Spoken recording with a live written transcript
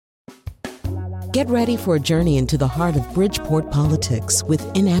Get ready for a journey into the heart of Bridgeport politics with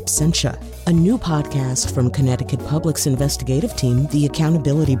In Absentia, a new podcast from Connecticut Public's investigative team, The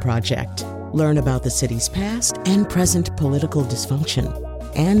Accountability Project. Learn about the city's past and present political dysfunction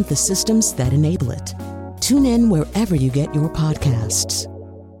and the systems that enable it. Tune in wherever you get your podcasts.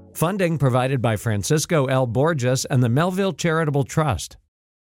 Funding provided by Francisco L. Borges and the Melville Charitable Trust.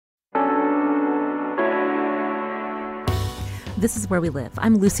 This is Where We Live.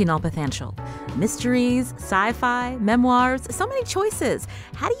 I'm Lucy Nalpathanchel. Mysteries, sci-fi, memoirs, so many choices.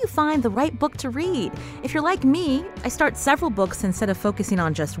 How do you find the right book to read? If you're like me, I start several books instead of focusing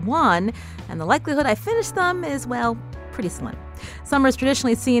on just one, and the likelihood I finish them is, well, pretty slim. Summer is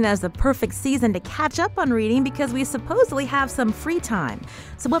traditionally seen as the perfect season to catch up on reading because we supposedly have some free time.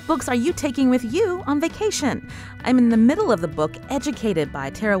 So what books are you taking with you on vacation? I'm in the middle of the book Educated by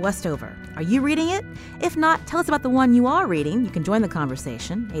Tara Westover. Are you reading it? If not, tell us about the one you are reading. You can join the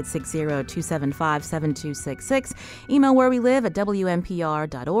conversation, 860-275-7266. Email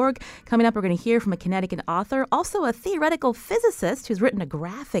wherewelive@wnpr.org. Coming up, we're going to hear from a Connecticut author, also a theoretical physicist who's written a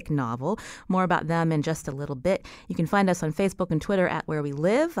graphic novel. More about them in just a little bit. You can find us on Facebook and Twitter at Where We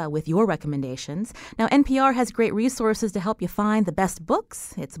Live with your recommendations. Now, NPR has great resources to help you find the best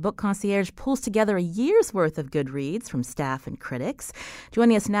books. Its Book Concierge pulls together a year's worth of good reads from staff and critics.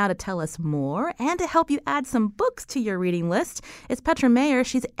 Joining us now to tell us more and to help you add some books to your reading list is Petra Mayer.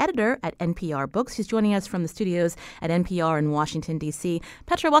 She's editor at NPR Books. She's joining us from the studios at NPR in Washington, D.C.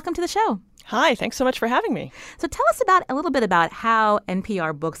 Petra, welcome to the show. Hi, thanks so much for having me. So tell us a little bit about how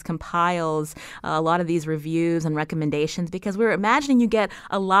NPR Books compiles a lot of these reviews and recommendations, because we're imagining you get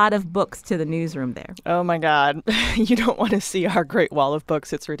a lot of books to the newsroom there. Oh, my God. You don't want to see our great wall of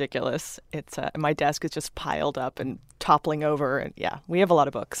books. It's ridiculous. It's my desk is just piled up and toppling over. And yeah, we have a lot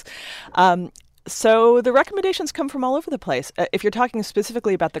of books. So the recommendations come from all over the place. If you're talking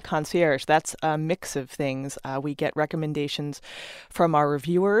specifically about the concierge, that's a mix of things. We get recommendations from our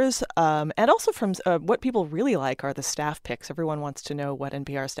reviewers and also from what people really like are the staff picks. Everyone wants to know what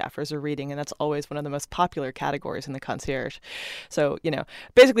NPR staffers are reading, and that's always one of the most popular categories in the concierge. So,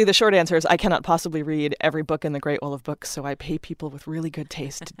 basically the short answer is I cannot possibly read every book in the Great Wall of Books, so I pay people with really good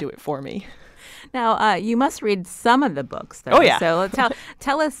taste to do it for me. Now, you must read some of the books, though. Oh, yeah. So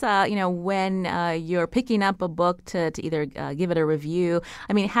tell us, when you're picking up a book to either give it a review.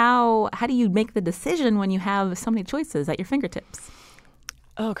 I mean, how do you make the decision when you have so many choices at your fingertips?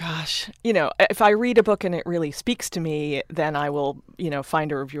 Oh, gosh. If I read a book and it really speaks to me, then I will,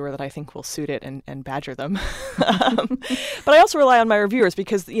 find a reviewer that I think will suit it and badger them. But I also rely on my reviewers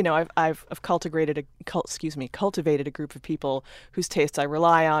because, I've cultivated a group of people whose tastes I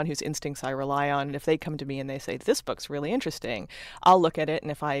rely on, whose instincts I rely on. And if they come to me and they say, this book's really interesting, I'll look at it.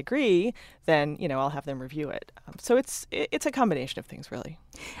 And if I agree, then, I'll have them review it. So it's a combination of things, really.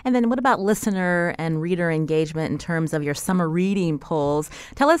 And then what about listener and reader engagement in terms of your summer reading polls?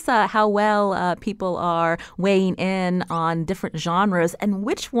 Tell us how well people are weighing in on different genres and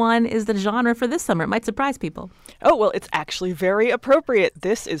which one is the genre for this summer. It might surprise people. Oh, well, it's actually very appropriate.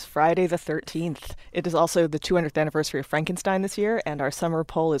 This is Friday the 13th. It is also the 200th anniversary of Frankenstein this year, and our summer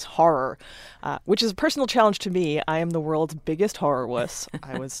poll is horror, which is a personal challenge to me. I am the world's biggest horror wuss.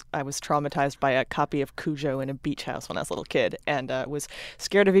 I was traumatized by a copy of Cujo in a beach house when I was a little kid and was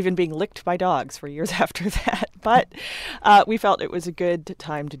scared of even being licked by dogs for years after that. But we felt it was a good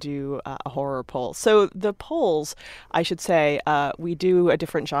time to do a horror poll. So the polls, I should say, we do a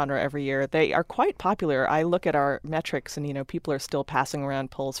different genre every year. They are quite popular. I look at our metrics and, people are still passing around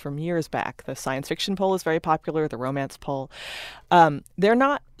polls from years back. The science fiction poll is very popular, the romance poll. They're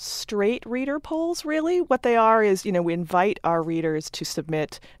not straight reader polls, really. What they are is, we invite our readers to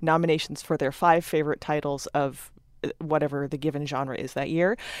submit nominations for their 5 favorite titles of whatever the given genre is that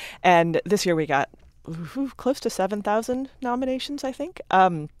year. And this year we got close to 7,000 nominations, I think.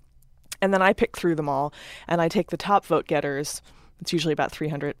 And then I pick through them all, and I take the top vote getters. It's usually about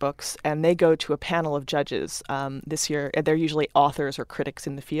 300 books, and they go to a panel of judges. This year, they're usually authors or critics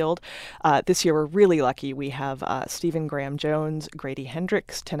in the field. This year, we're really lucky. We have Stephen Graham Jones, Grady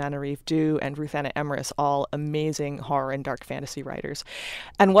Hendrix, Tananarive Due, and Ruth Anna Emrys, all amazing horror and dark fantasy writers.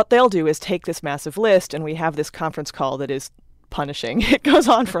 And what they'll do is take this massive list, and we have this conference call that is punishing. It goes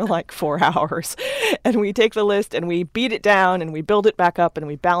on for like 4 hours. And we take the list and we beat it down and we build it back up and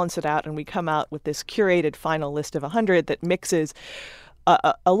we balance it out and we come out with this curated final list of 100 that mixes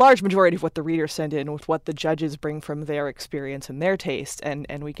a large majority of what the readers send in with what the judges bring from their experience and their taste. And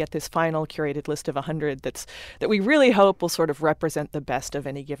we get this final curated list of 100 that we really hope will sort of represent the best of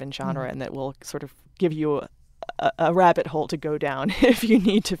any given genre and that will sort of give you a rabbit hole to go down if you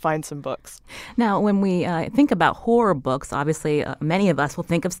need to find some books. Now, when we think about horror books, obviously many of us will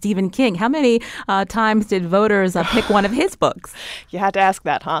think of Stephen King. How many times did voters pick one of his books? You had to ask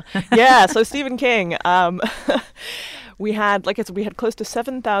that, huh? Yeah, so Stephen King. We had, like I said, we had close to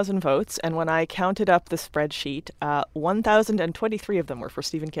 7,000 votes, and when I counted up the spreadsheet, 1,023 of them were for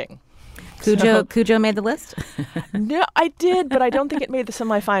Stephen King. Cujo made the list? No, I did, but I don't think it made the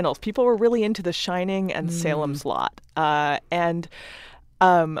semifinals. People were really into The Shining and Salem's Lot. So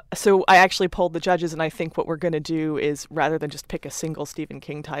I actually polled the judges, and I think what we're going to do is, rather than just pick a single Stephen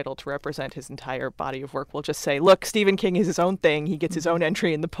King title to represent his entire body of work, we'll just say, look, Stephen King is his own thing. He gets his own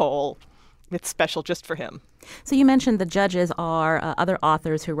entry in the poll. It's special just for him. So you mentioned the judges are other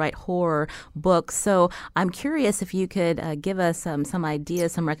authors who write horror books. So I'm curious if you could give us some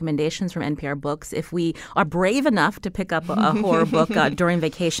ideas, some recommendations from NPR Books if we are brave enough to pick up a horror book during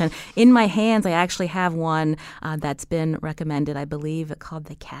vacation. In my hands, I actually have one that's been recommended, I believe, called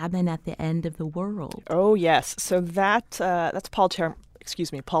The Cabin at the End of the World. Oh, yes. So that's Paul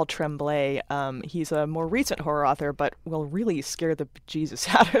Tremblay. He's a more recent horror author, but will really scare the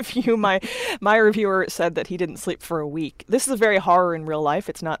bejesus out of you. My reviewer said that he didn't sleep for a week. This is a very horror in real life.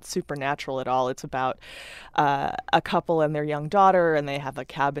 It's not supernatural at all. It's about a couple and their young daughter, and they have a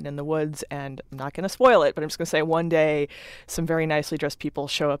cabin in the woods. And I'm not going to spoil it, but I'm just going to say one day some very nicely dressed people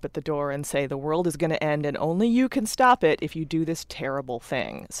show up at the door and say the world is going to end and only you can stop it if you do this terrible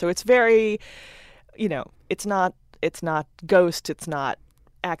thing. So it's very, it's not ghosts, it's not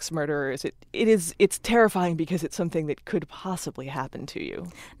axe murderers. It's terrifying because it's something that could possibly happen to you.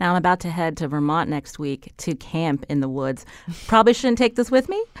 Now, I'm about to head to Vermont next week to camp in the woods. Probably shouldn't take this with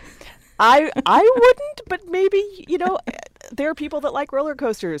me? I wouldn't, but maybe, there are people that like roller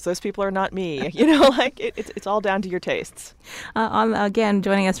coasters. Those people are not me. It's all down to your tastes. Again,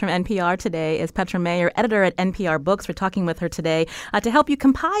 joining us from NPR today is Petra Mayer, editor at NPR Books. We're talking with her today to help you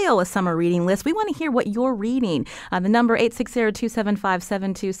compile a summer reading list. We want to hear what you're reading. The number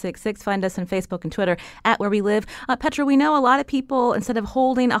 860-275-7266. Find us on Facebook and Twitter at Where We Live. Petra, we know a lot of people, instead of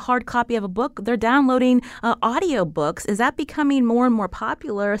holding a hard copy of a book, they're downloading audio books. Is that becoming more and more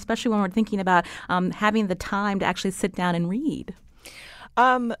popular, especially when we're thinking about having the time to actually sit down and read?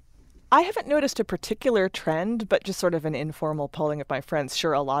 I haven't noticed a particular trend, but just sort of an informal polling of my friends.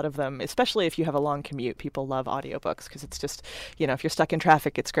 Sure, a lot of them, especially if you have a long commute, people love audiobooks because it's just, if you're stuck in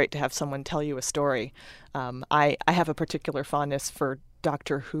traffic, it's great to have someone tell you a story. I have a particular fondness for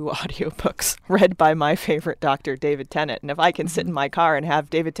Doctor Who audiobooks read by my favorite doctor, David Tennant. And if I can sit in my car and have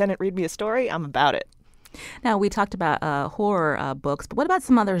David Tennant read me a story, I'm about it. Now, we talked about horror books, but what about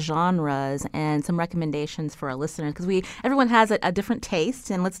some other genres and some recommendations for our listeners? Because everyone has a different taste,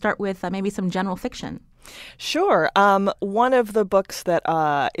 and let's start with maybe some general fiction. Sure. One of the books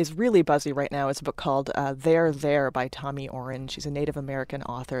that is really buzzy right now is a book called There, There by Tommy Orange. He's a Native American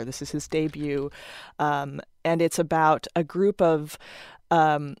author. This is his debut, and it's about a group of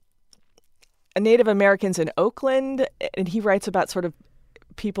Native Americans in Oakland, and he writes about sort of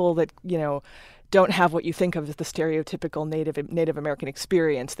people that, don't have what you think of as the stereotypical Native American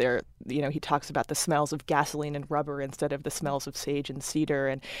experience. He talks about the smells of gasoline and rubber instead of the smells of sage and cedar.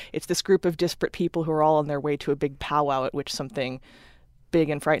 And it's this group of disparate people who are all on their way to a big powwow at which something big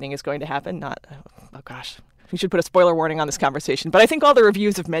and frightening is going to happen. We should put a spoiler warning on this conversation, but I think all the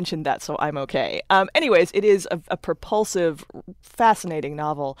reviews have mentioned that, so I'm okay. Anyways, it is a propulsive, fascinating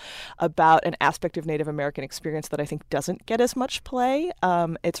novel about an aspect of Native American experience that I think doesn't get as much play.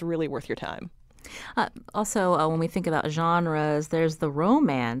 It's really worth your time. Also, when we think about genres, there's the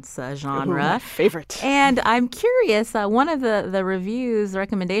romance genre. Ooh, my favorite. And I'm curious, one of the reviews, the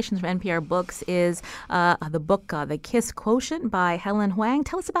recommendations from NPR Books is the book The Kiss Quotient by Helen Hoang.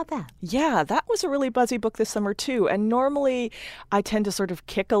 Tell us about that. Yeah, that was a really buzzy book this summer, too. And normally I tend to sort of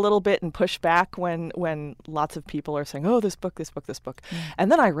kick a little bit and push back when lots of people are saying, oh, this book.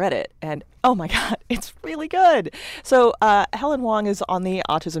 And then I read it, and oh my God, it's really good. So Helen Hoang is on the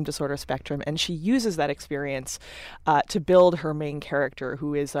autism disorder spectrum, and she uses that experience to build her main character,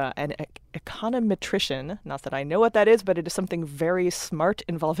 who is an econometrician. Not that I know what that is, but it is something very smart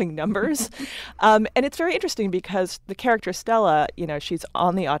involving numbers. And it's very interesting because the character Stella, she's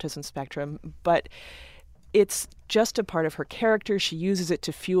on the autism spectrum, but it's just a part of her character. She uses it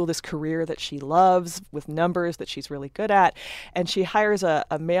to fuel this career that she loves with numbers that she's really good at. And she hires a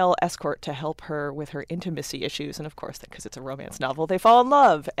male escort to help her with her intimacy issues. And of course, because it's a romance novel, they fall in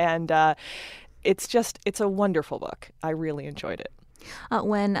love. And it's a wonderful book. I really enjoyed it.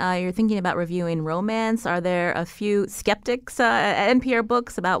 When you're thinking about reviewing romance, are there a few skeptics at NPR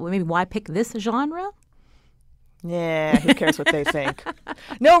Books about maybe why pick this genre? Yeah, who cares what they think?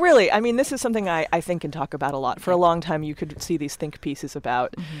 No, really. I mean, this is something I think and talk about a lot. For a long time, you could see these think pieces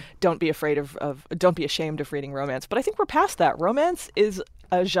about don't be afraid of don't be ashamed of reading romance. But I think we're past that. Romance is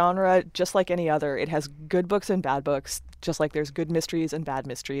a genre just like any other. It has good books and bad books, just like there's good mysteries and bad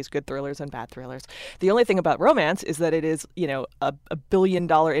mysteries, good thrillers and bad thrillers. The only thing about romance is that it is, a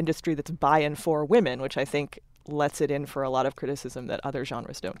billion-dollar industry that's by and for women, which I think lets it in for a lot of criticism that other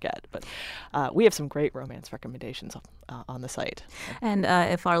genres don't get. But we have some great romance recommendations on the site. And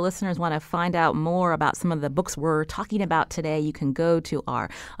if our listeners want to find out more about some of the books we're talking about today, you can go to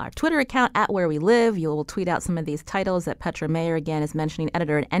our Twitter account @WhereWeLive. You'll tweet out some of these titles that Petra Mayer, again, is mentioning,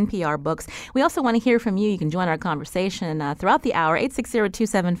 editor at NPR Books. We also want to hear from you. You can join our conversation throughout the hour,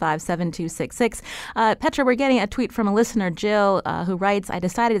 860-275-7266. Petra, we're getting a tweet from a listener, Jill, who writes, I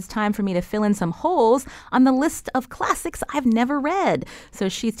decided it's time for me to fill in some holes on the list of classics I've never read. So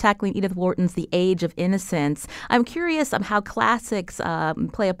she's tackling Edith Wharton's The Age of Innocence. I'm curious how classics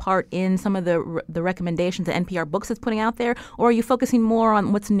play a part in some of the recommendations that NPR Books is putting out there, or are you focusing more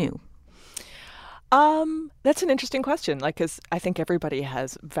on what's new? That's an interesting question. Because I think everybody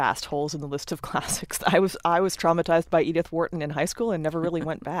has vast holes in the list of classics. I was traumatized by Edith Wharton in high school and never really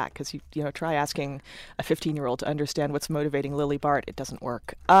went back. Because you try asking a 15-year-old to understand what's motivating Lily Bart, it doesn't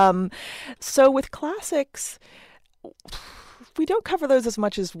work. So with classics, we don't cover those as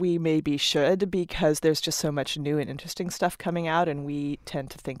much as we maybe should because there's just so much new and interesting stuff coming out, and we tend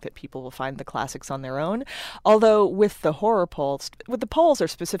to think that people will find the classics on their own. Although with the horror polls, the polls are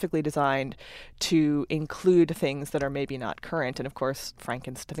specifically designed to include things that are maybe not current, and of course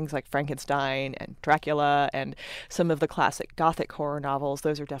things like Frankenstein and Dracula and some of the classic Gothic horror novels,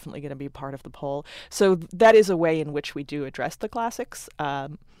 those are definitely going to be part of the poll. So that is a way in which we do address the classics.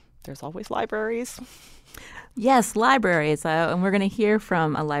 There's always libraries. Yes, libraries. And we're going to hear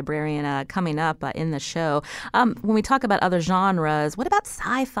from a librarian coming up in the show. When we talk about other genres, what about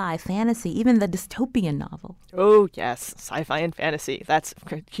sci-fi, fantasy, even the dystopian novel? Oh, yes. Sci-fi and fantasy. That's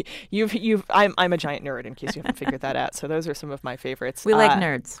I'm a giant nerd, in case you haven't figured that out. So those are some of my favorites. We like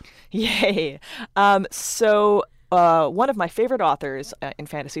nerds. Yay. One of my favorite authors in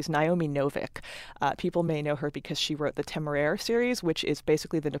fantasy is Naomi Novik. People may know her because she wrote the Temeraire series, which is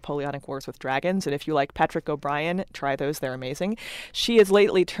basically the Napoleonic Wars with dragons. And if you like Patrick O'Brian, try those. They're amazing. She has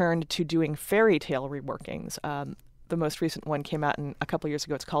lately turned to doing fairy tale reworkings. The most recent one came out a couple years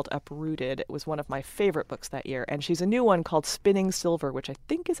ago. It's called Uprooted. It was one of my favorite books that year. And she's a new one called Spinning Silver, which I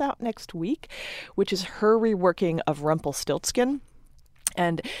think is out next week, which is her reworking of Rumpelstiltskin.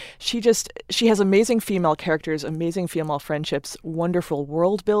 And she has amazing female characters, amazing female friendships, wonderful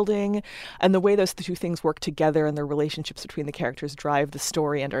world building, and the way those two things work together and the relationships between the characters drive the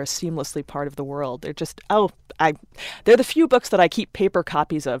story and are seamlessly part of the world. They're just, they're the few books that I keep paper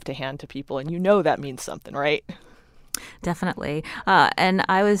copies of to hand to people, and that means something, right? Definitely. And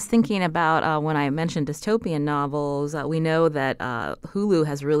I was thinking about when I mentioned dystopian novels, we know that Hulu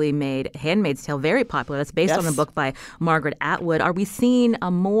has really made Handmaid's Tale very popular. That's based on a book by Margaret Atwood. Are we seeing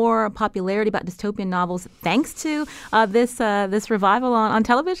more popularity about dystopian novels thanks to this revival on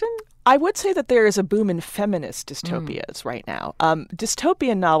television? I would say that there is a boom in feminist dystopias right now.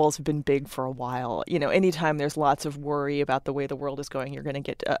 Dystopian novels have been big for a while. Anytime there's lots of worry about the way the world is going, you're going to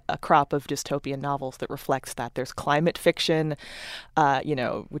get a crop of dystopian novels that reflects that. There's climate fiction,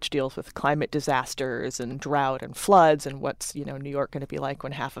 which deals with climate disasters and drought and floods and what's, New York going to be like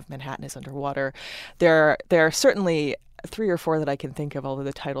when half of Manhattan is underwater. There are certainly 3 or 4 that I can think of, although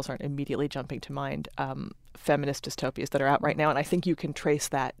the titles aren't immediately jumping to mind, feminist dystopias that are out right now, and I think you can trace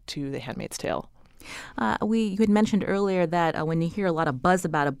that to The Handmaid's Tale. You had mentioned earlier that when you hear a lot of buzz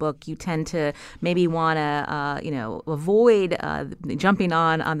about a book, you tend to maybe want to, avoid jumping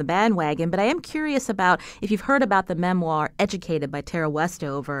on the bandwagon. But I am curious about if you've heard about the memoir Educated by Tara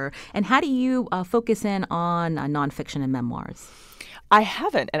Westover, and how do you focus in on nonfiction and memoirs? I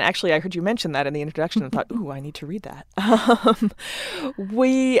haven't. And actually, I heard you mention that in the introduction and thought, ooh, I need to read that.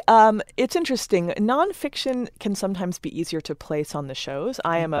 It's interesting. Nonfiction can sometimes be easier to place on the shows.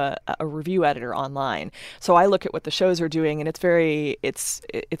 I am a review editor online. So I look at what the shows are doing, and it's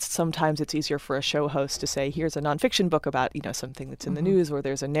sometimes it's easier for a show host to say, here's a nonfiction book about, something that's in the news, or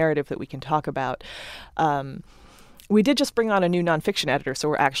there's a narrative that we can talk about. We did just bring on a new nonfiction editor, so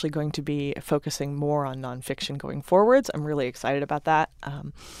we're actually going to be focusing more on nonfiction going forwards. I'm really excited about that.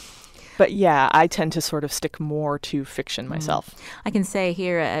 But yeah, I tend to sort of stick more to fiction myself. I can say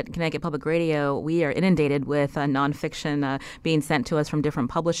here at Connecticut Public Radio, we are inundated with nonfiction being sent to us from different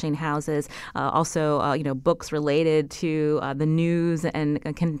publishing houses. Also, books related to the news and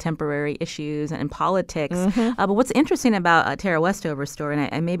contemporary issues and politics. But what's interesting about Tara Westover's story,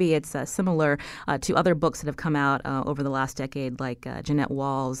 and maybe it's similar to other books that have come out over the last decade, like Jeanette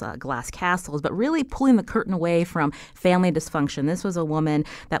Wall's Glass Castles, but really pulling the curtain away from family dysfunction. This was a woman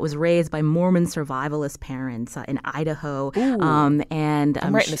that was raised by Mormon survivalist parents in Idaho. I'm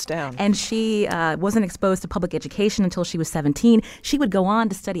writing this down. And she wasn't exposed to public education until she was 17. She would go on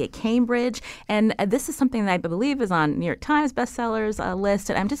to study at Cambridge. And this is something that I believe is on New York Times bestsellers list.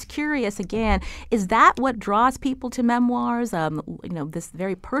 And I'm just curious, again, is that what draws people to memoirs? This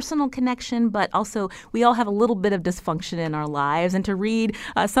very personal connection, but also we all have a little bit of dysfunction in our lives. And to read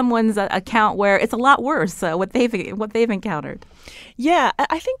someone's account where it's a lot worse, what they've encountered. Yeah,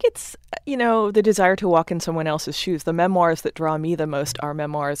 I think it's, the desire to walk in someone else's shoes. The memoirs that draw me the most are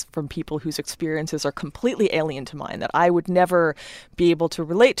memoirs from people whose experiences are completely alien to mine, that I would never be able to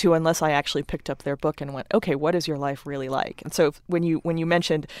relate to unless I actually picked up their book and went, okay, what is your life really like? And so when you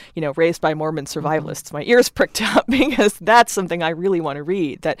mentioned, raised by Mormon survivalists, my ears pricked up because that's something I really want to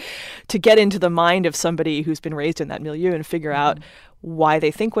read, that to get into the mind of somebody who's been raised in that milieu and figure out why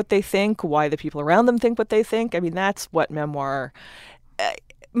they think what they think, why the people around them think what they think. I mean, that's what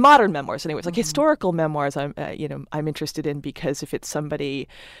modern memoirs anyways, like historical memoirs I'm interested in, because if it's somebody,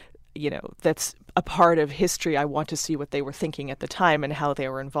 that's a part of history, I want to see what they were thinking at the time and how they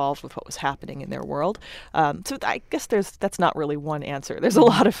were involved with what was happening in their world. So I guess that's not really one answer. There's a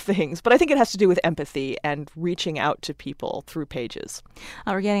lot of things, but I think it has to do with empathy and reaching out to people through pages.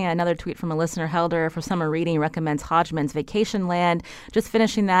 We're getting another tweet from a listener. Helder for summer reading recommends Hodgman's Vacation Land. Just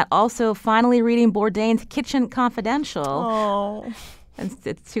finishing that. Also, finally reading Bourdain's Kitchen Confidential. Oh.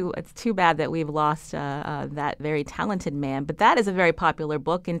 It's too bad that we've lost that very talented man. But that is a very popular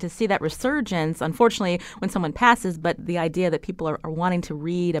book, and to see that resurgence, unfortunately, when someone passes, but the idea that people are wanting to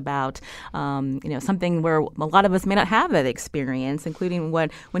read about, something where a lot of us may not have that experience, including when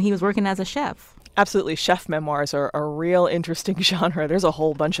he was working as a chef. Absolutely. Chef memoirs are a real interesting genre. There's a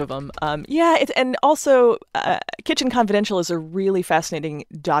whole bunch of them. And also Kitchen Confidential is a really fascinating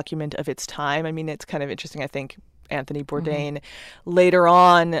document of its time. I mean, it's kind of interesting, I think. Anthony Bourdain later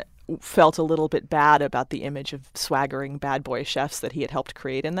on felt a little bit bad about the image of swaggering bad boy chefs that he had helped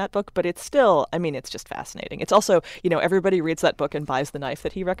create in that book, but it's still, it's just fascinating. It's also, everybody reads that book and buys the knife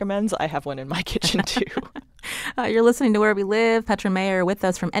that he recommends. I have one in my kitchen too. You're listening to Where We Live. Petra Mayer with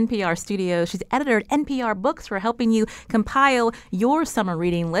us from NPR Studios. She's editor at NPR Books for helping you compile your summer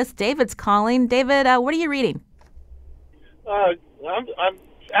reading list. David's calling. David, what are you reading? I'm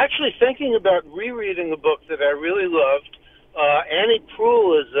actually thinking about rereading a book that I really loved. Annie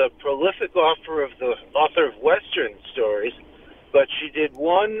Proulx is a prolific author of Western stories, but she did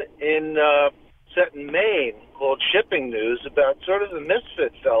one set in Maine called Shipping News about sort of a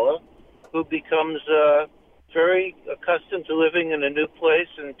misfit fellow who becomes very accustomed to living in a new place,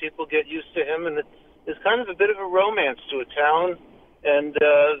 and people get used to him, and it's kind of a bit of a romance to a town and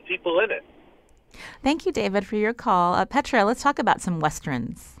people in it. Thank you, David, for your call. Petra, let's talk about some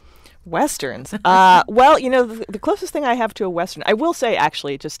Westerns. Westerns. Well, the closest thing I have to a Western, I will say,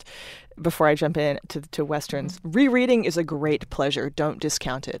 actually, just before I jump in to Westerns, rereading is a great pleasure. Don't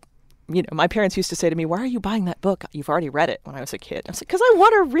discount it. My parents used to say to me, why are you buying that book? You've already read it, when I was a kid. I was like, because I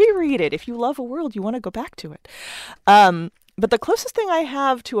want to reread it. If you love a world, you want to go back to it. But the closest thing I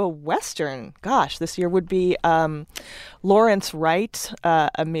have to a Western, this year would be Lawrence Wright's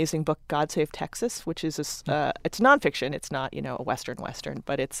amazing book, God Save Texas, which is it's nonfiction. It's not, a Western,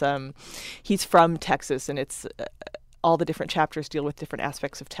 but it's he's from Texas, and it's all the different chapters deal with different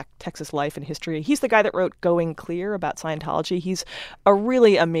aspects of Texas life and history. He's the guy that wrote Going Clear about Scientology. He's a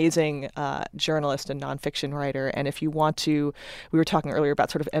really amazing journalist and nonfiction writer. And if you want to, we were talking earlier about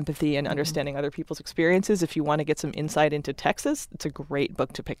sort of empathy and understanding other people's experiences. If you want to get some insight into Texas, it's a great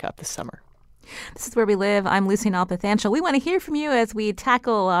book to pick up this summer. This is Where We Live. I'm Lucy Nalpathanchel. We want to hear from you as we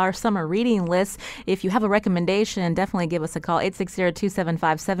tackle our summer reading list. If you have a recommendation, definitely give us a call,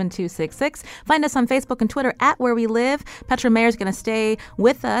 860-275-7266. Find us on Facebook and Twitter at Where We Live. Petra Mayer is going to stay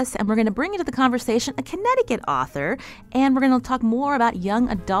with us, and we're going to bring into the conversation a Connecticut author, and we're going to talk more about young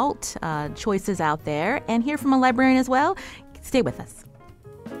adult choices out there and hear from a librarian as well. Stay with us.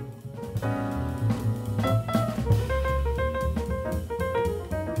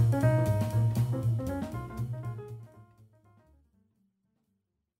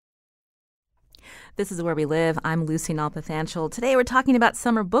 This is Where We Live. I'm Lucy Nalpathanchel. Today we're talking about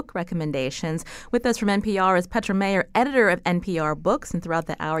summer book recommendations. With us from NPR is Petra Mayer, editor of NPR Books. And throughout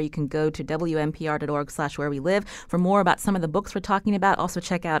the hour, you can go to WNPR.org/wherewelive for more about some of the books we're talking about. Also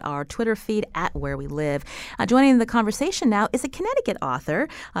check out our Twitter feed @WhereWeLive. Joining the conversation now is a Connecticut author,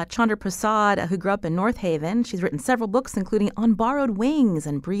 Chandra Prasad, who grew up in North Haven. She's written several books, including On Borrowed Wings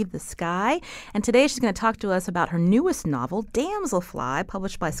and Breathe the Sky. And today she's going to talk to us about her newest novel, Damselfly,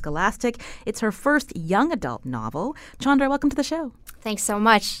 published by Scholastic. It's her first young adult novel. Chandra, welcome to the show. Thanks so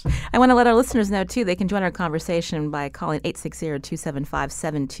much. I want to let our listeners know, too, they can join our conversation by calling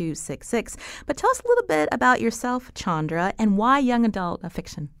 860-275-7266. But tell us a little bit about yourself, Chandra, and why young adult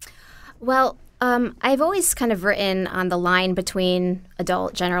fiction? Well, I've always kind of written on the line between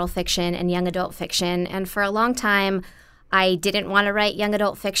adult general fiction and young adult fiction. And for a long time, I didn't want to write young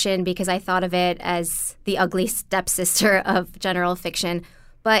adult fiction because I thought of it as the ugly stepsister of general fiction.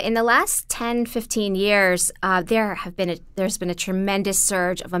 But in the last 10, 15 years, there's been a tremendous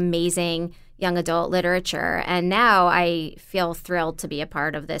surge of amazing young adult literature. And now I feel thrilled to be a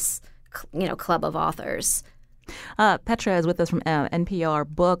part of this, club of authors. Petra is with us from NPR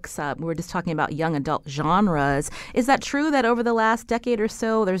Books. We were just talking about young adult genres. Is that true that over the last decade or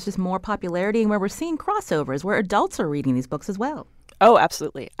so, there's just more popularity and where we're seeing crossovers, where adults are reading these books as well? Oh,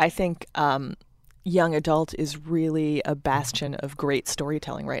 absolutely. I think young adult is really a bastion of great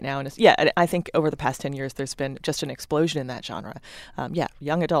storytelling right now. And I think over the past 10 years, there's been just an explosion in that genre.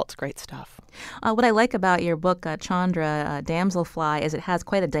 Young adults, great stuff. What I like about your book, Chandra, Damselfly, is it has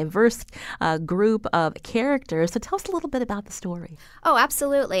quite a diverse group of characters. So tell us a little bit about the story. Oh,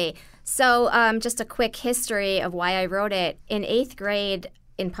 absolutely. So just a quick history of why I wrote it. In 8th grade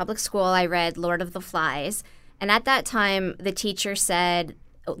in public school, I read Lord of the Flies. And at that time, the teacher said,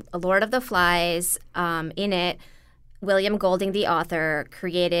 Lord of the Flies, in it, William Golding, the author,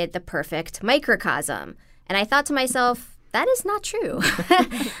 created the perfect microcosm. And I thought to myself, that is not true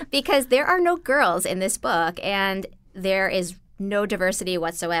because there are no girls in this book and there is no diversity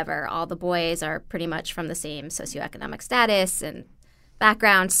whatsoever. All the boys are pretty much from the same socioeconomic status and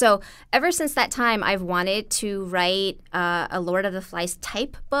background. So ever since that time, I've wanted to write a Lord of the Flies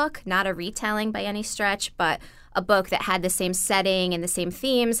type book, not a retelling by any stretch, but a book that had the same setting and the same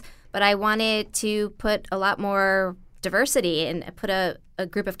themes, but I wanted to put a lot more diversity and put a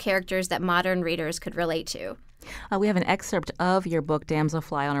group of characters that modern readers could relate to. We have an excerpt of your book,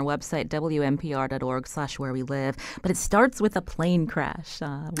 Damselfly, on our website, WNPR.org/wherewelive. But it starts with a plane crash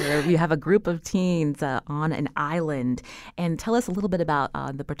where you have a group of teens on an island. And tell us a little bit about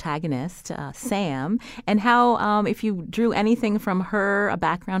the protagonist, Sam, and how, if you drew anything from her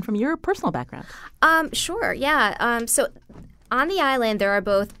background, from your personal background. Sure, yeah. So on the island, there are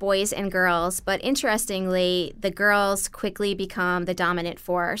both boys and girls. But interestingly, the girls quickly become the dominant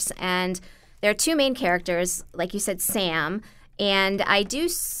force. And there are two main characters, like you said, Sam, and I do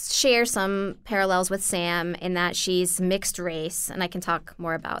share some parallels with Sam in that she's mixed race, and I can talk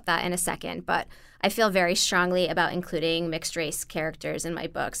more about that in a second, but I feel very strongly about including mixed race characters in my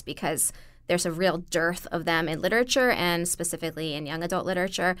books because there's a real dearth of them in literature and specifically in young adult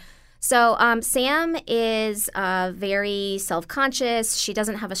literature. So Sam is very self-conscious. She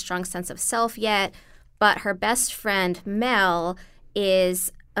doesn't have a strong sense of self yet, but her best friend, Mel,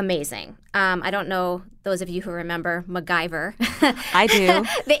 is amazing. I don't know those of you who remember MacGyver. I do.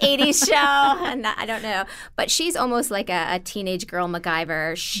 The 80s show. I don't know. But she's almost like a teenage girl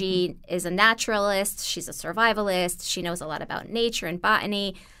MacGyver. She is a naturalist. She's a survivalist. She knows a lot about nature and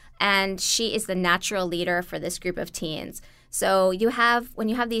botany. And she is the natural leader for this group of teens. So when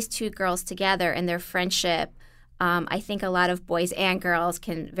you have these two girls together and their friendship, I think a lot of boys and girls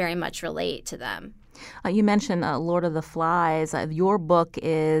can very much relate to them. You mentioned Lord of the Flies. Your book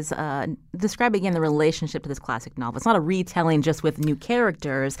is describe again the relationship to this classic novel. It's not a retelling just with new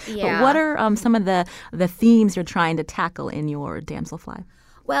characters. Yeah. But what are some of the themes you're trying to tackle in your Damselfly?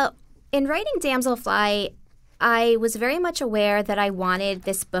 Well, in writing Damselfly, I was very much aware that I wanted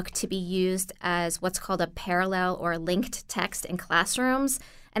this book to be used as what's called a parallel or linked text in classrooms.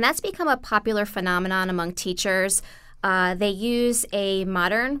 And that's become a popular phenomenon among teachers. They use a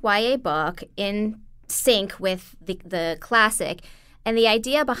modern YA book in sync with the classic. And the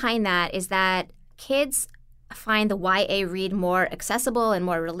idea behind that is that kids find the YA read more accessible and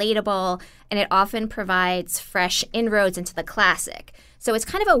more relatable, and it often provides fresh inroads into the classic. So it's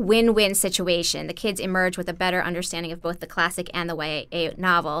kind of a win-win situation. The kids emerge with a better understanding of both the classic and the YA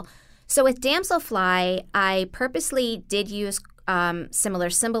novel. So with Damselfly, I purposely did use similar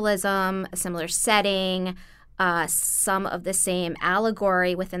symbolism, a similar setting, some of the same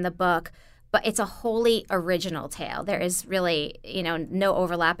allegory within the book. but it's a wholly original tale. There is really, no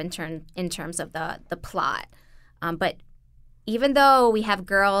overlap in terms of the plot. But even though we have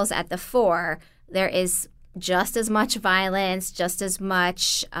girls at the fore, there is just as much violence, just as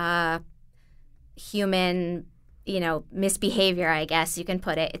much human, misbehavior, I guess you can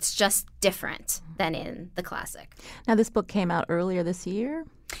put it. It's just different than in the classic. Now, this book came out earlier this year?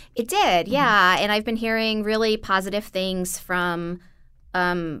 It did, yeah. And I've been hearing really positive things from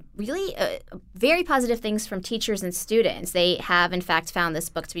very positive things from teachers and students. They have, in fact, found this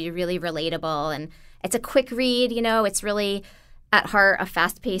book to be really relatable. And it's a quick read, It's really, at heart, a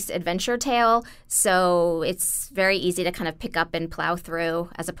fast-paced adventure tale. So it's very easy to kind of pick up and plow through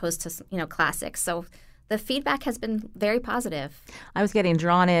as opposed to, classics. So the feedback has been very positive. I was getting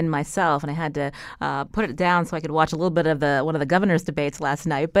drawn in myself, and I had to put it down so I could watch a little bit of one of the governor's debates last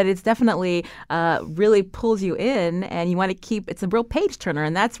night. But it's definitely really pulls you in, and you want to keep. It's a real page turner,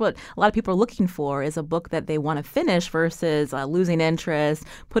 and that's what a lot of people are looking for: is a book that they want to finish versus losing interest,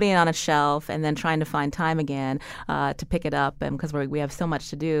 putting it on a shelf, and then trying to find time again to pick it up. And because we have so much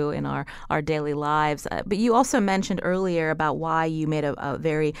to do in our daily lives. But you also mentioned earlier about why you made a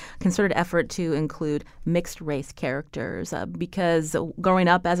very concerted effort to include mixed race characters, because growing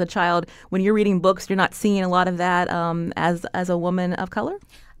up as a child, when you're reading books, you're not seeing a lot of that as a woman of color?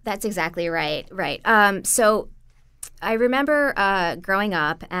 That's exactly right. So I remember growing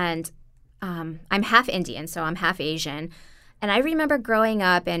up, and I'm half Indian, so I'm half Asian. And I remember growing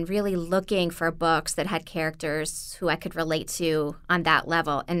up and really looking for books that had characters who I could relate to on that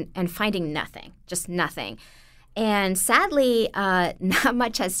level and finding nothing, just nothing. And sadly, not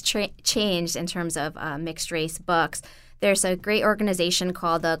much has changed in terms of mixed-race books. There's a great organization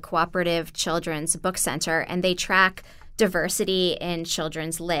called the Cooperative Children's Book Center, and they track diversity in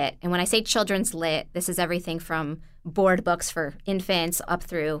children's lit. And when I say children's lit, this is everything from board books for infants up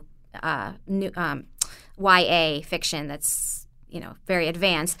through YA fiction that's, very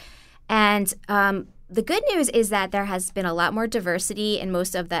advanced. And the good news is that there has been a lot more diversity in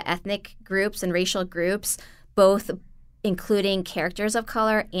most of the ethnic groups and racial groups, both including characters of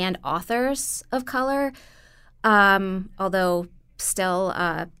color and authors of color, although still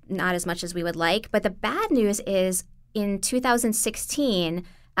not as much as we would like. But the bad news is in 2016,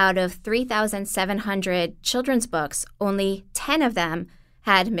 out of 3,700 children's books, only 10 of them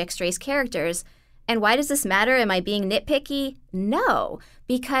had mixed-race characters. And why does this matter? Am I being nitpicky? No,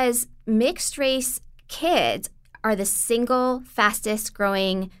 because mixed-race kids are the single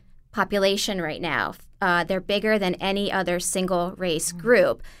fastest-growing population right now. They're bigger than any other single race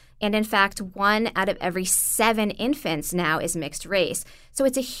group. And in fact, 1 out of every 7 infants now is mixed race. So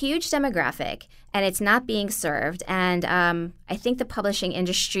it's a huge demographic, and it's not being served. And I think the publishing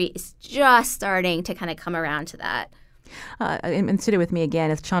industry is just starting to kind of come around to that. In the studio with me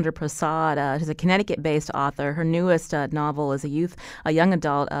again is Chandra Prasad. She's a Connecticut-based author. Her newest novel is a young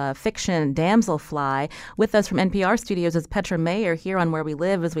adult fiction, Damselfly. With us from NPR studios is Petra Mayer here on Where We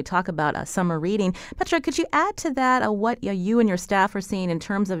Live as we talk about summer reading. Petra, could you add to that what you and your staff are seeing in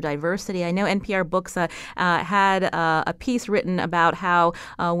terms of diversity? I know NPR Books had a piece written about how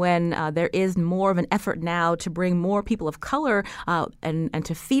when there is more of an effort now to bring more people of color and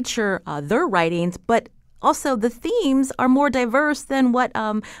to feature their writings, but also, the themes are more diverse than what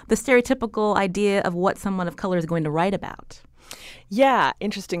the stereotypical idea of what someone of color is going to write about. Yeah,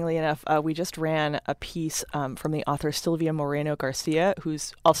 interestingly enough, we just ran a piece from the author Silvia Moreno Garcia,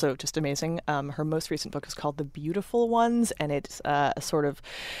 who's also just amazing. Her most recent book is called The Beautiful Ones, and it's a sort of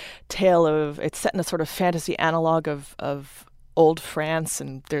tale of, it's set in a sort of fantasy analog of old France,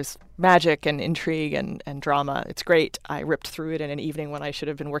 and there's magic and intrigue and drama. It's great. I ripped through it in an evening when I should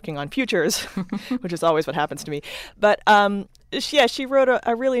have been working on futures, which is always what happens to me. But she wrote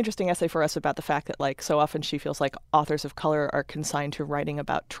a really interesting essay for us about the fact that so often she feels like authors of color are consigned to writing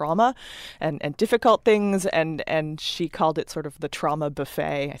about trauma and difficult things, and she called it sort of the trauma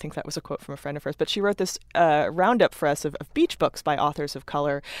buffet. I think that was a quote from a friend of hers. But she wrote this roundup for us of beach books by authors of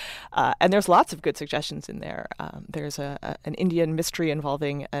color, and there's lots of good suggestions in there. There's an Indian mystery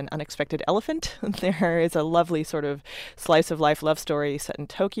involving an unexpected elephant. There is a lovely sort of slice of life love story set in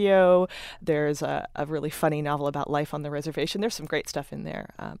Tokyo. There's a really funny novel about life on the reservation. There's some great stuff in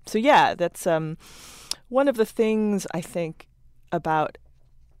there. So yeah, that's one of the things I think about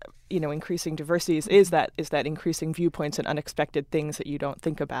increasing diversity is that increasing viewpoints and unexpected things that you don't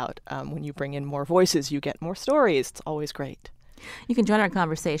think about. When you bring in more voices, you get more stories. It's always great. You can join our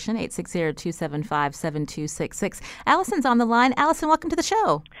conversation, 860-275-7266. Allison's on the line. Allison, welcome to the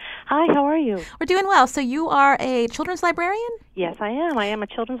show. Hi, how are you? We're doing well. So you are a children's librarian? Yes, I am. I am a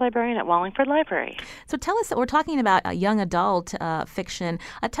children's librarian at Wallingford Library. So tell us, we're talking about young adult fiction.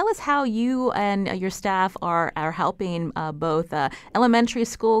 Tell us how you and your staff are helping both elementary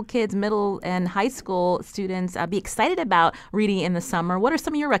school kids, middle and high school students be excited about reading in the summer. What are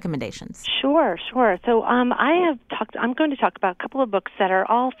some of your recommendations? Sure. So I'm going to talk about a couple of books that are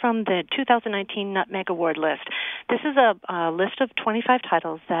all from the 2019 Nutmeg Award list. This is a list of 25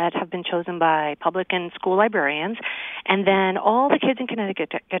 titles that have been chosen by public and school librarians, and then all the kids in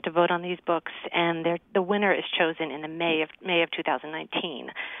Connecticut get to vote on these books, and the winner is chosen in the May of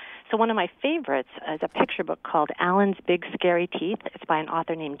 2019. So one of my favorites is a picture book called Alan's Big Scary Teeth. It's by an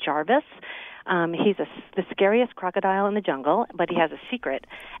author named Jarvis. He's the scariest crocodile in the jungle, but he has a secret.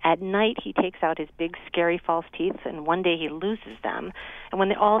 At night, he takes out his big, scary false teeth, and one day he loses them. And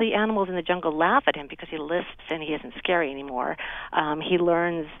when all the animals in the jungle laugh at him because he lisps and he isn't scary anymore, he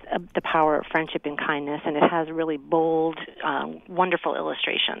learns the power of friendship and kindness, and it has really bold, wonderful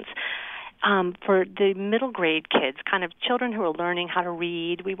illustrations. For the middle grade kids, kind of children who are learning how to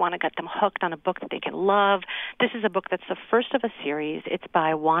read, we want to get them hooked on a book that they can love. This is a book that's the first of a series. It's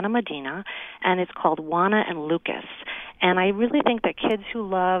by Juana Medina, and it's called Juana and Lucas. And I really think that kids who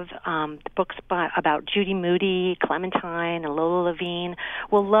love books about Judy Moody, Clementine, and Lola Levine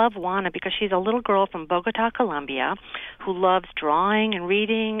will love Juana because she's a little girl from Bogota, Colombia, who loves drawing and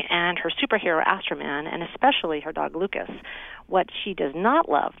reading and her superhero Astroman, and especially her dog Lucas. What she does not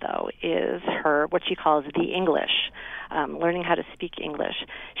love, though, is what she calls the English, learning how to speak English.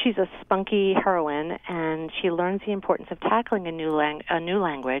 She's a spunky heroine, and she learns the importance of tackling a new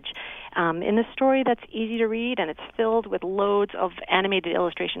language in a story that's easy to read, and it's filled with loads of animated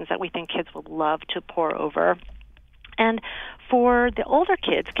illustrations that we think kids will love to pore over. And for the older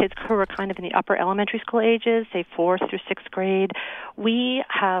kids who are kind of in the upper elementary school ages, say 4th through 6th grade, we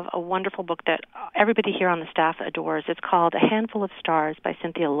have a wonderful book that everybody here on the staff adores. It's called A Handful of Stars by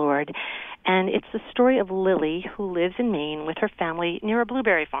Cynthia Lord. And it's the story of Lily, who lives in Maine with her family near a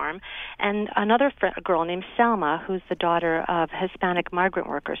blueberry farm, and another girl named Salma, who's the daughter of Hispanic migrant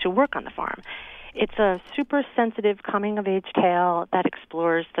workers who work on the farm. It's a super sensitive coming-of-age tale that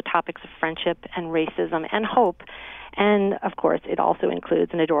explores the topics of friendship and racism and hope. And, of course, it also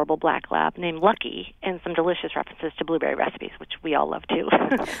includes an adorable black lab named Lucky and some delicious references to blueberry recipes, which we all love, too.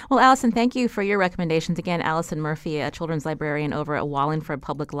 Well, Allison, thank you for your recommendations. Again, Allison Murphy, a children's librarian over at Wallingford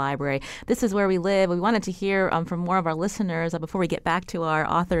Public Library. This is where we live. We wanted to hear from more of our listeners before we get back to our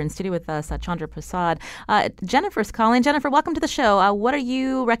author in studio with us, Chandra Prasad. Jennifer's calling. Jennifer, welcome to the show. What are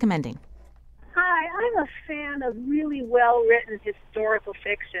you recommending? Hi, I'm a fan of really well-written historical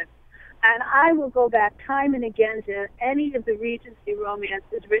fiction. And I will go back time and again to any of the Regency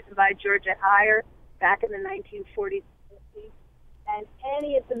romances written by Georgia Heyer back in the 1940s and 50s, and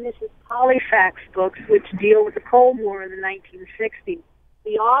any of the Mrs. Polyfax books which deal with the Cold War in the 1960s.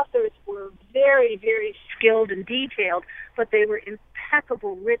 The authors were very, very skilled and detailed, but they were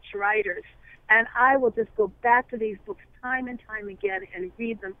impeccable, rich writers. And I will just go back to these books time and time again and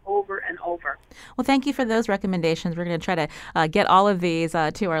read them over and over. Well, thank you for those recommendations. We're going to try to get all of these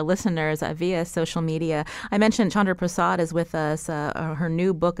to our listeners via social media. I mentioned Chandra Prasad is with us. Her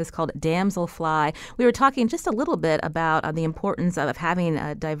new book is called Damselfly. We were talking just a little bit about the importance of having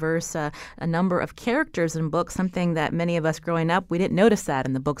a diverse a number of characters in books, something that many of us growing up, we didn't notice that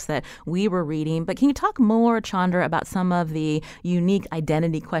in the books that we were reading. But can you talk more, Chandra, about some of the unique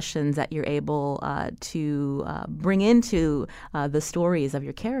identity questions that you're able to bring into the stories of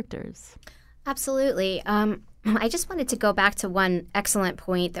your characters? Absolutely. I just wanted to go back to one excellent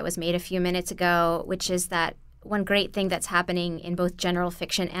point that was made a few minutes ago, which is that one great thing that's happening in both general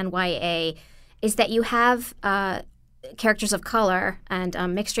fiction and YA is that you have characters of color and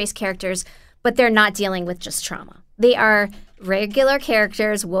mixed-race characters, but they're not dealing with just trauma. They are regular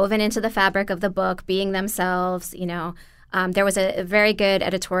characters woven into the fabric of the book, being themselves, There was a very good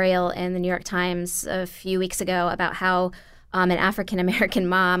editorial in the New York Times a few weeks ago about how an African-American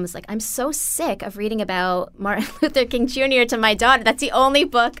mom was like, I'm so sick of reading about Martin Luther King Jr. to my daughter. That's the only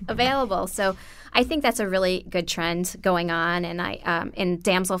book available. So I think that's a really good trend going on. And in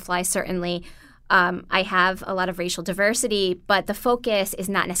Damselfly, certainly, I have a lot of racial diversity, but the focus is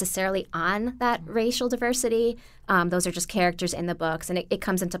not necessarily on that racial diversity. Those are just characters in the books, and it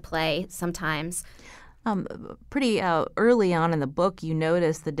comes into play sometimes. Pretty early on in the book, you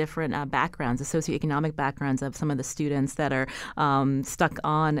notice the different backgrounds, the socioeconomic backgrounds of some of the students that are stuck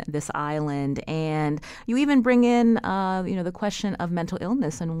on this island, and you even bring in, the question of mental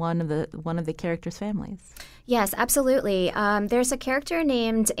illness in one of the characters' families. Yes, absolutely. There's a character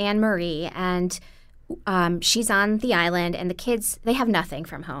named Anne Marie, and she's on the island, and the kids, they have nothing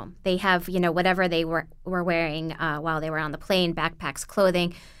from home. They have, whatever they were wearing while they were on the plane, backpacks,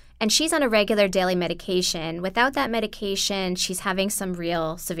 clothing. And she's on a regular daily medication. Without that medication, she's having some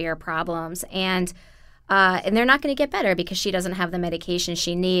real severe problems. And they're not going to get better because she doesn't have the medication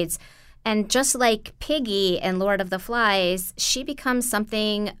she needs. And just like Piggy in Lord of the Flies, she becomes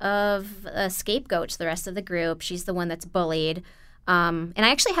something of a scapegoat to the rest of the group. She's the one that's bullied. And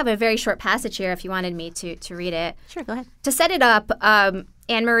I actually have a very short passage here if you wanted me to read it. Sure, go ahead. To set it up,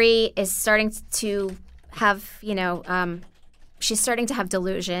 Anne-Marie is starting to have, she's starting to have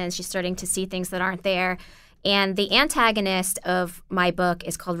delusions. She's starting to see things that aren't there. And the antagonist of my book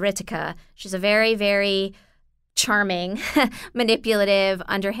is called Ritika. She's a very, very charming, manipulative,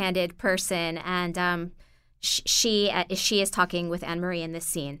 underhanded person. And she is talking with Anne-Marie in this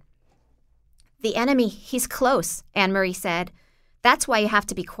scene. "The enemy, he's close," Anne-Marie said. "That's why you have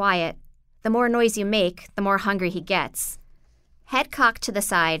to be quiet. The more noise you make, the more hungry he gets." Head cocked to the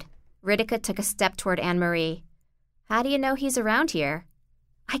side, Ritika took a step toward Anne-Marie. "How do you know he's around here?"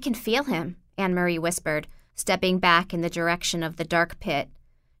 "I can feel him," Anne-Marie whispered, stepping back in the direction of the dark pit.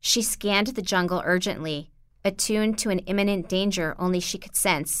 She scanned the jungle urgently, attuned to an imminent danger only she could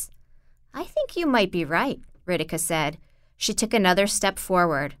sense. "I think you might be right," Ritika said. She took another step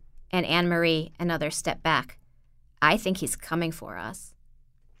forward, and Anne-Marie another step back. "I think he's coming for us."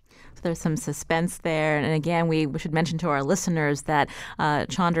 So there's some suspense there. And again, we should mention to our listeners that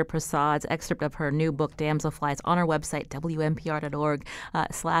Chandra Prasad's excerpt of her new book, Damselfly, is on our website,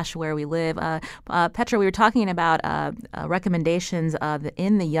 WNPR.org/where we live. Petra, we were talking about recommendations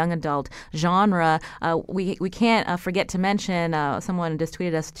in the young adult genre. We can't forget to mention, someone just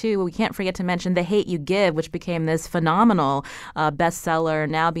tweeted us too, we can't forget to mention The Hate U Give, which became this phenomenal bestseller,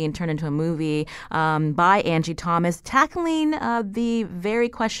 now being turned into a movie by Angie Thomas, tackling the very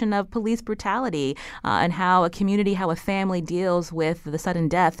question of police brutality and how a community, how a family deals with the sudden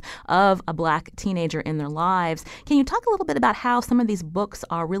death of a Black teenager in their lives. Can you talk a little bit about how some of these books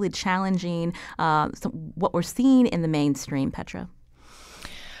are really challenging what we're seeing in the mainstream, Petra?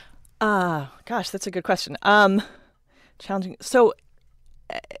 Gosh, that's a good question. Challenging. So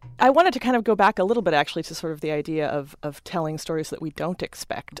I wanted to kind of go back a little bit, actually, to sort of the idea of telling stories that we don't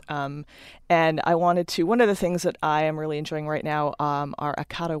expect. And I wanted to, one of the things that I am really enjoying right now are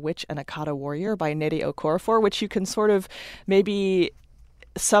Akata Witch and Akata Warrior by Nnedi Okorafor, which you can sort of maybe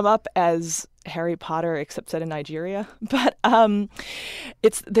sum up as Harry Potter, except set in Nigeria. But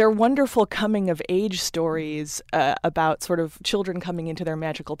they're wonderful coming of age stories about sort of children coming into their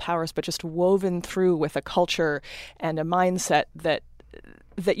magical powers, but just woven through with a culture and a mindset that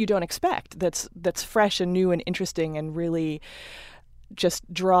you don't expect, that's fresh and new and interesting and really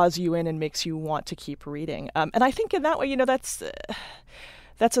just draws you in and makes you want to keep reading. And I think in that way, that's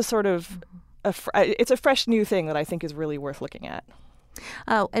a sort of it's a fresh new thing that I think is really worth looking at.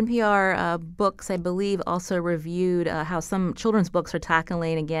 NPR Books, I believe, also reviewed how some children's books are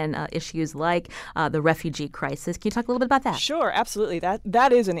tackling, again, issues like the refugee crisis. Can you talk a little bit about that? Sure, absolutely.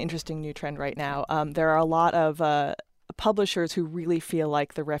 That is an interesting new trend right now. There are a lot of publishers who really feel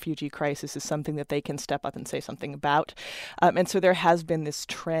like the refugee crisis is something that they can step up and say something about. And so there has been this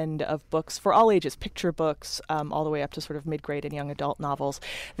trend of books for all ages, picture books, all the way up to sort of mid-grade and young adult novels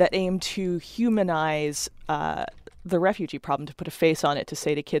that aim to humanize the refugee problem, to put a face on it, to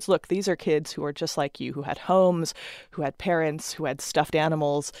say to kids, look, these are kids who are just like you, who had homes, who had parents, who had stuffed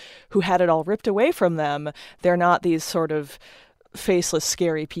animals, who had it all ripped away from them. They're not these sort of faceless,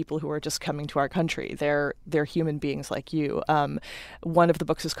 scary people who are just coming to our country. They're human beings like you. One of the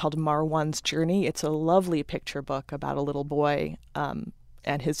books is called Marwan's Journey. It's a lovely picture book about a little boy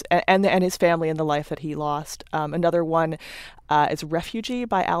and his family and the life that he lost. Another one is Refugee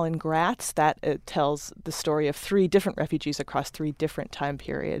by Alan Gratz. That tells the story of 3 different refugees across 3 different time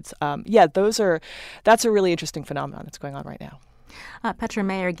periods. That's a really interesting phenomenon that's going on right now. Petra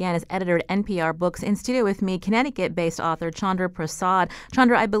Mayer, again, is editor at NPR Books. In studio with me, Connecticut-based author Chandra Prasad.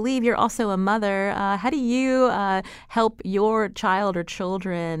 Chandra, I believe you're also a mother. How do you help your child or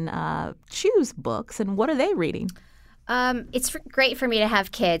children choose books, and what are they reading? It's great for me to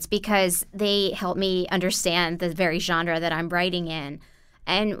have kids because they help me understand the very genre that I'm writing in.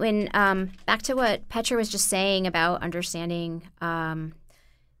 And when back to what Petra was just saying about understanding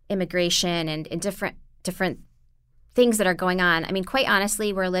immigration and different things that are going on. I mean, quite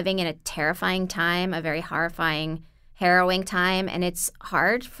honestly, we're living in a terrifying time, a very horrifying, harrowing time, and it's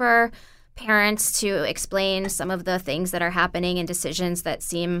hard for parents to explain some of the things that are happening and decisions that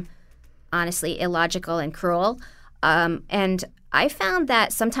seem honestly illogical and cruel. And I found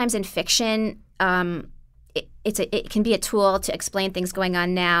that sometimes in fiction, it can be a tool to explain things going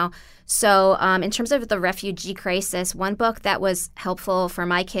on now. So in terms of the refugee crisis, one book that was helpful for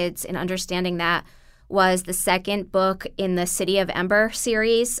my kids in understanding that was the second book in the City of Ember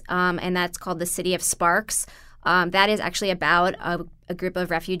series, and that's called The City of Sparks. That is actually about a group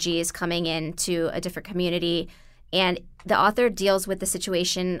of refugees coming into a different community, and the author deals with the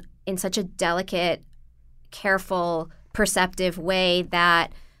situation in such a delicate, careful, perceptive way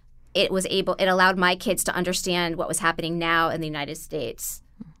that it allowed my kids to understand what was happening now in the United States.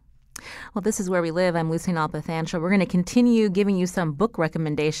 Well, this is Where We Live. I'm Lucy Nalpathanchil. We're going to continue giving you some book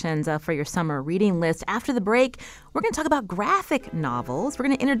recommendations for your summer reading list. After the break, we're going to talk about graphic novels. We're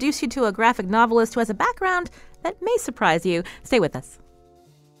going to introduce you to a graphic novelist who has a background that may surprise you. Stay with us.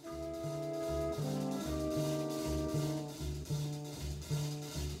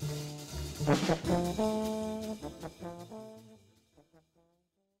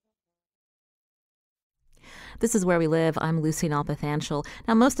 This is Where We Live. I'm Lucy Nalpathanchil.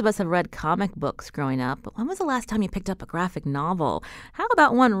 Now, most of us have read comic books growing up, but when was the last time you picked up a graphic novel? How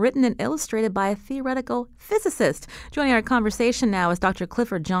about one written and illustrated by a theoretical physicist? Joining our conversation now is Dr.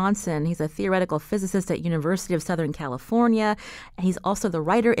 Clifford Johnson. He's a theoretical physicist at University of Southern California, and he's also the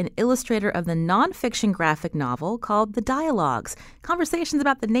writer and illustrator of the nonfiction graphic novel called The Dialogues, Conversations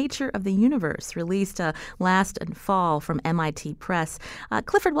about the Nature of the Universe, released last fall from MIT Press.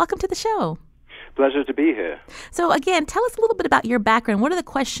 Clifford, welcome to the show. Pleasure to be here. So again, tell us a little bit about your background. What are the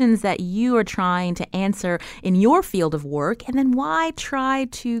questions that you are trying to answer in your field of work? And then why try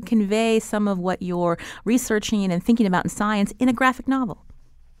to convey some of what you're researching and thinking about in science in a graphic novel?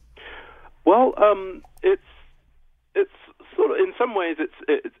 Well, it's sort of, in some ways,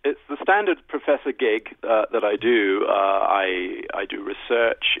 it's the standard professor gig that I do. I do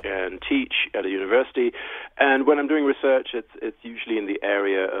research and teach at a university, and when I'm doing research, it's usually in the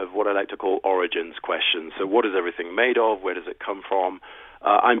area of what I like to call origins questions. So, what is everything made of? Where does it come from?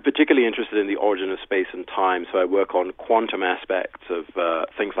 I'm particularly interested in the origin of space and time, so I work on quantum aspects of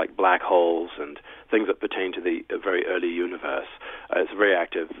things like black holes and things that pertain to the very early universe. It's a very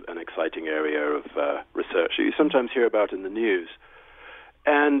active and exciting area of research that you sometimes hear about in the news.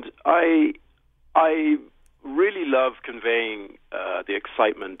 And I really love conveying the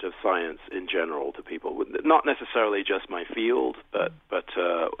excitement of science in general to people, not necessarily just my field, but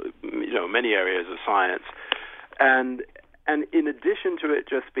many areas of science. And in addition to it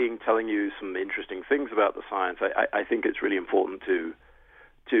just being telling you some interesting things about the science, I think it's really important to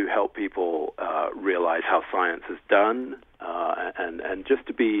help people realize how science is done and just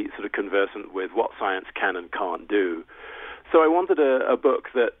to be sort of conversant with what science can and can't do. So I wanted a book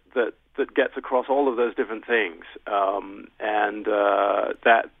that gets across all of those different things and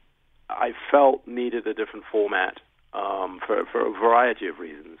that I felt needed a different format for a variety of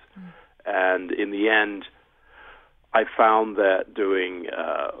reasons. And in the end, I found that doing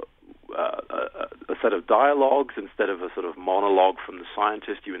a set of dialogues instead of a sort of monologue from the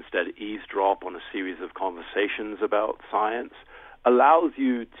scientist, you instead eavesdrop on a series of conversations about science, allows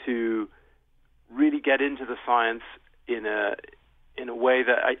you to really get into the science in a way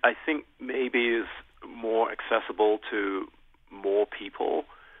that I think maybe is more accessible to more people.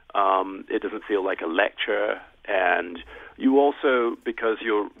 It doesn't feel like a lecture, and you also, because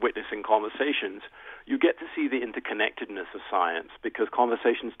you're witnessing conversations, you get to see the interconnectedness of science because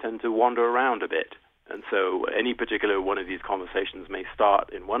conversations tend to wander around a bit. And so any particular one of these conversations may start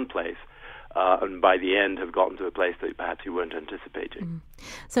in one place and by the end have gotten to a place that perhaps you weren't anticipating.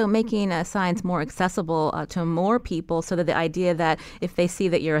 So making science more accessible to more people so that the idea that if they see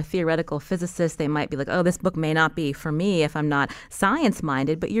that you're a theoretical physicist, they might be like, oh, this book may not be for me if I'm not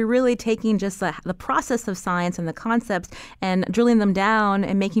science-minded, but you're really taking just the process of science and the concepts and drilling them down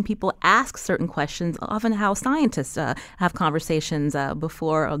and making people ask certain questions, often how scientists have conversations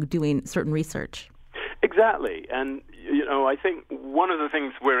before doing certain research. Exactly. And I think one of the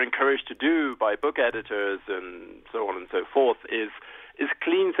things we're encouraged to do by book editors and so on and so forth is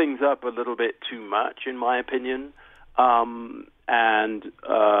clean things up a little bit too much, in my opinion. And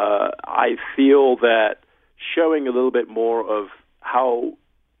I feel that showing a little bit more of how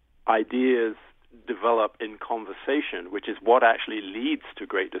ideas develop in conversation, which is what actually leads to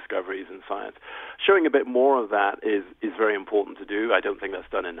great discoveries in science, showing a bit more of that is very important to do. I don't think that's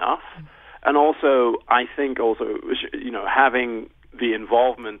done enough. And also, I think having the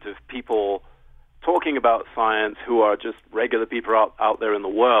involvement of people talking about science who are just regular people out there in the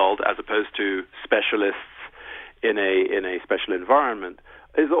world, as opposed to specialists in a special environment,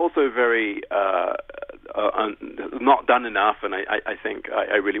 is also very not done enough, and I think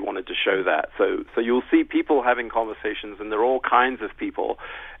I really wanted to show that. So you'll see people having conversations, and there are all kinds of people.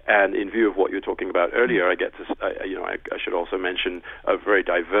 And in view of what you were talking about earlier, I should also mention a very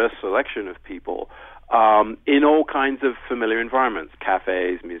diverse selection of people in all kinds of familiar environments,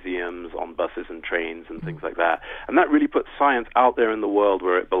 cafes, museums, on buses and trains and things like that. And that really puts science out there in the world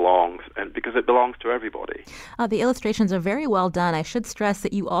where it belongs, and because it belongs to everybody. The illustrations are very well done. I should stress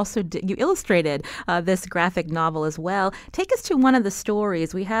that you also you illustrated this graphic novel as well. Take us to one of the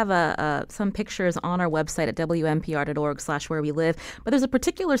stories. We have some pictures on our website at WNPR.org/wherewelive, but there's a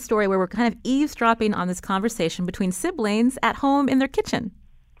particular story where we're kind of eavesdropping on this conversation between siblings at home in their kitchen.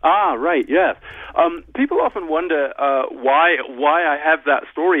 Ah, right, yes. People often wonder why I have that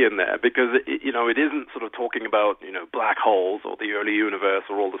story in there, because it isn't sort of talking about black holes or the early universe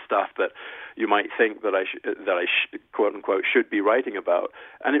or all the stuff that you might think that I quote unquote should be writing about.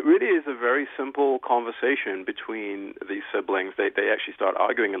 And it really is a very simple conversation between these siblings. They actually start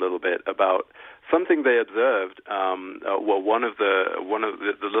arguing a little bit about something they observed. One of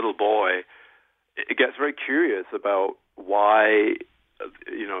the little boy, it gets very curious about why.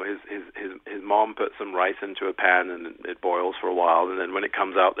 His mom put some rice into a pan and it boils for a while, and then when it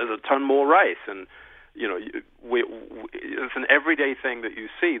comes out, there's a ton more rice. And it's an everyday thing that you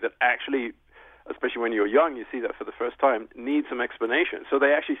see that actually, especially when you're young, you see that for the first time, needs some explanation. So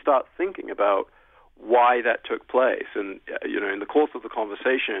they actually start thinking about why that took place. And in the course of the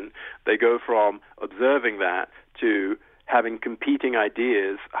conversation, they go from observing that to having competing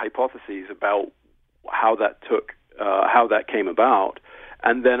ideas, hypotheses about how that came about.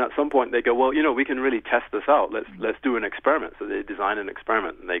 And then at some point they go, well, we can really test this out. Let's do an experiment. So they design an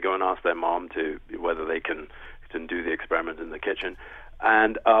experiment, and they go and ask their mom whether they can do the experiment in the kitchen.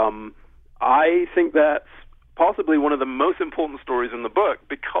 And I think that's possibly one of the most important stories in the book,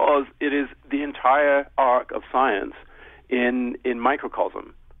 because it is the entire arc of science in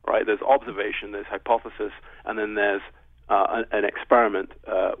microcosm. Right? There's observation, there's hypothesis, and then there's an experiment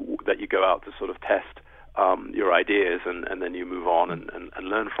that you go out to sort of test your ideas, and then you move on and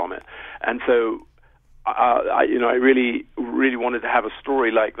learn from it. And so, I really, really wanted to have a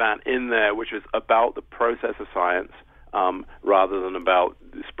story like that in there, which was about the process of science, rather than about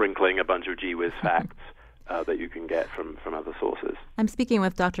sprinkling a bunch of gee whiz facts that you can get from other sources. I'm speaking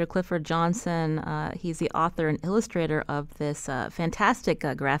with Dr. Clifford Johnson. He's the author and illustrator of this fantastic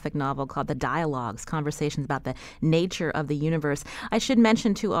graphic novel called The Dialogues, Conversations about the Nature of the Universe. I should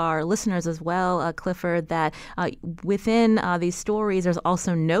mention to our listeners as well, Clifford, that within these stories, there's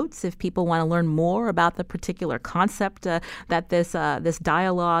also notes if people want to learn more about the particular concept that this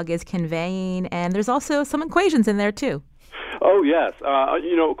dialogue is conveying. And there's also some equations in there, too. Oh yes,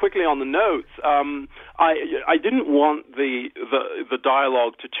 quickly on the notes. I didn't want the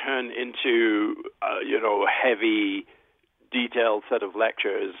dialogue to turn into a heavy, detailed set of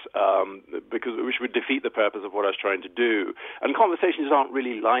lectures, which would defeat the purpose of what I was trying to do. And conversations aren't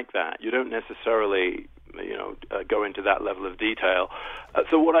really like that. You don't necessarily go into that level of detail.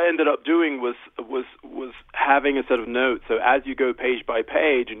 So what I ended up doing was having a set of notes. So as you go page by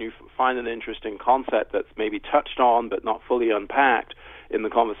page and you find an interesting concept that's maybe touched on but not fully unpacked in the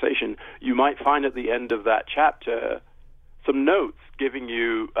conversation, you might find at the end of that chapter some notes giving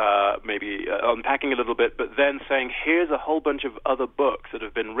you maybe unpacking a little bit, but then saying, here's a whole bunch of other books that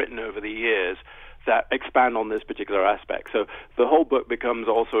have been written over the years that expand on this particular aspect. So the whole book becomes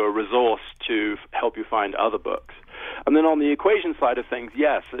also a resource to help you find other books. And then on the equation side of things,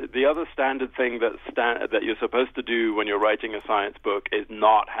 yes, the other standard thing that you're supposed to do when you're writing a science book is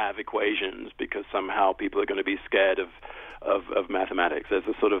not have equations, because somehow people are going to be scared of mathematics. There's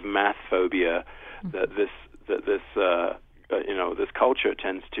a sort of math phobia that this culture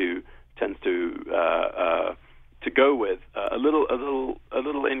tends to go with a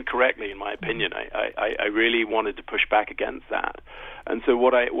little incorrectly, in my opinion. I really wanted to push back against that, and so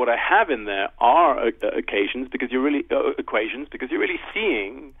what I have in there are equations because you're really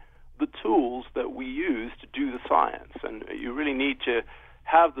seeing the tools that we use to do the science, and you really need to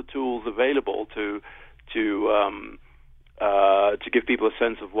have the tools available to give people a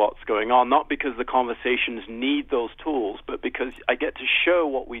sense of what's going on, not because the conversations need those tools, but because I get to show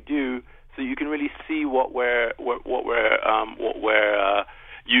what we do, so you can really see what we're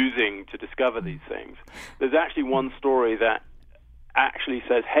using to discover these things. There's actually one story that actually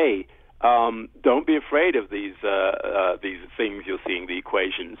says, "Hey, don't be afraid of these things you're seeing, the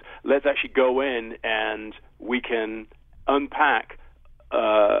equations. Let's actually go in and we can unpack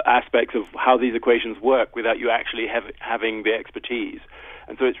aspects of how these equations work without you actually having the expertise.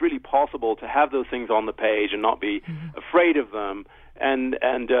 And so it's really possible to have those things on the page and not be afraid of them. And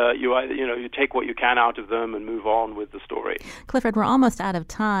you take what you can out of them and move on with the story. Clifford, we're almost out of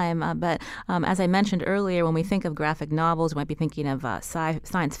time, but as I mentioned earlier, when we think of graphic novels, we might be thinking of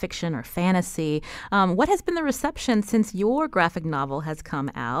science fiction or fantasy. What has been the reception since your graphic novel has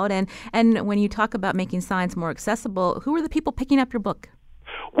come out? And when you talk about making science more accessible, who are the people picking up your book?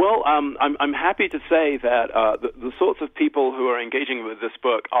 Well, I'm happy to say that the sorts of people who are engaging with this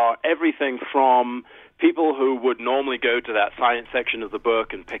book are everything from people who would normally go to that science section of the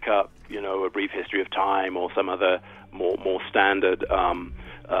book and pick up, A Brief History of Time or some other more standard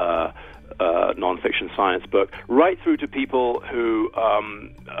nonfiction science book, right through to people who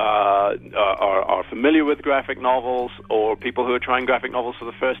are familiar with graphic novels, or people who are trying graphic novels for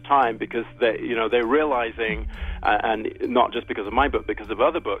the first time because they're realizing, and not just because of my book, because of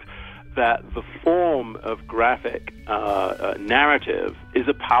other books, that the form of graphic narrative is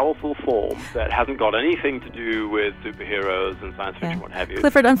a powerful form that hasn't got anything to do with superheroes and science fiction, what have you.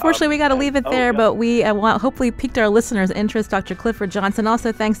 Clifford, unfortunately, we got to leave it there, but we hopefully piqued our listeners' interest. Dr. Clifford Johnson.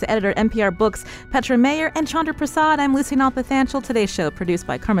 Also, thanks to editor NPR Books, Petra Mayer, and Chandra Prasad. I'm Lucy Nalpathanchil. Today's show produced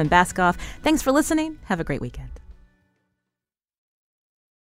by Carmen Baskoff. Thanks for listening. Have a great weekend.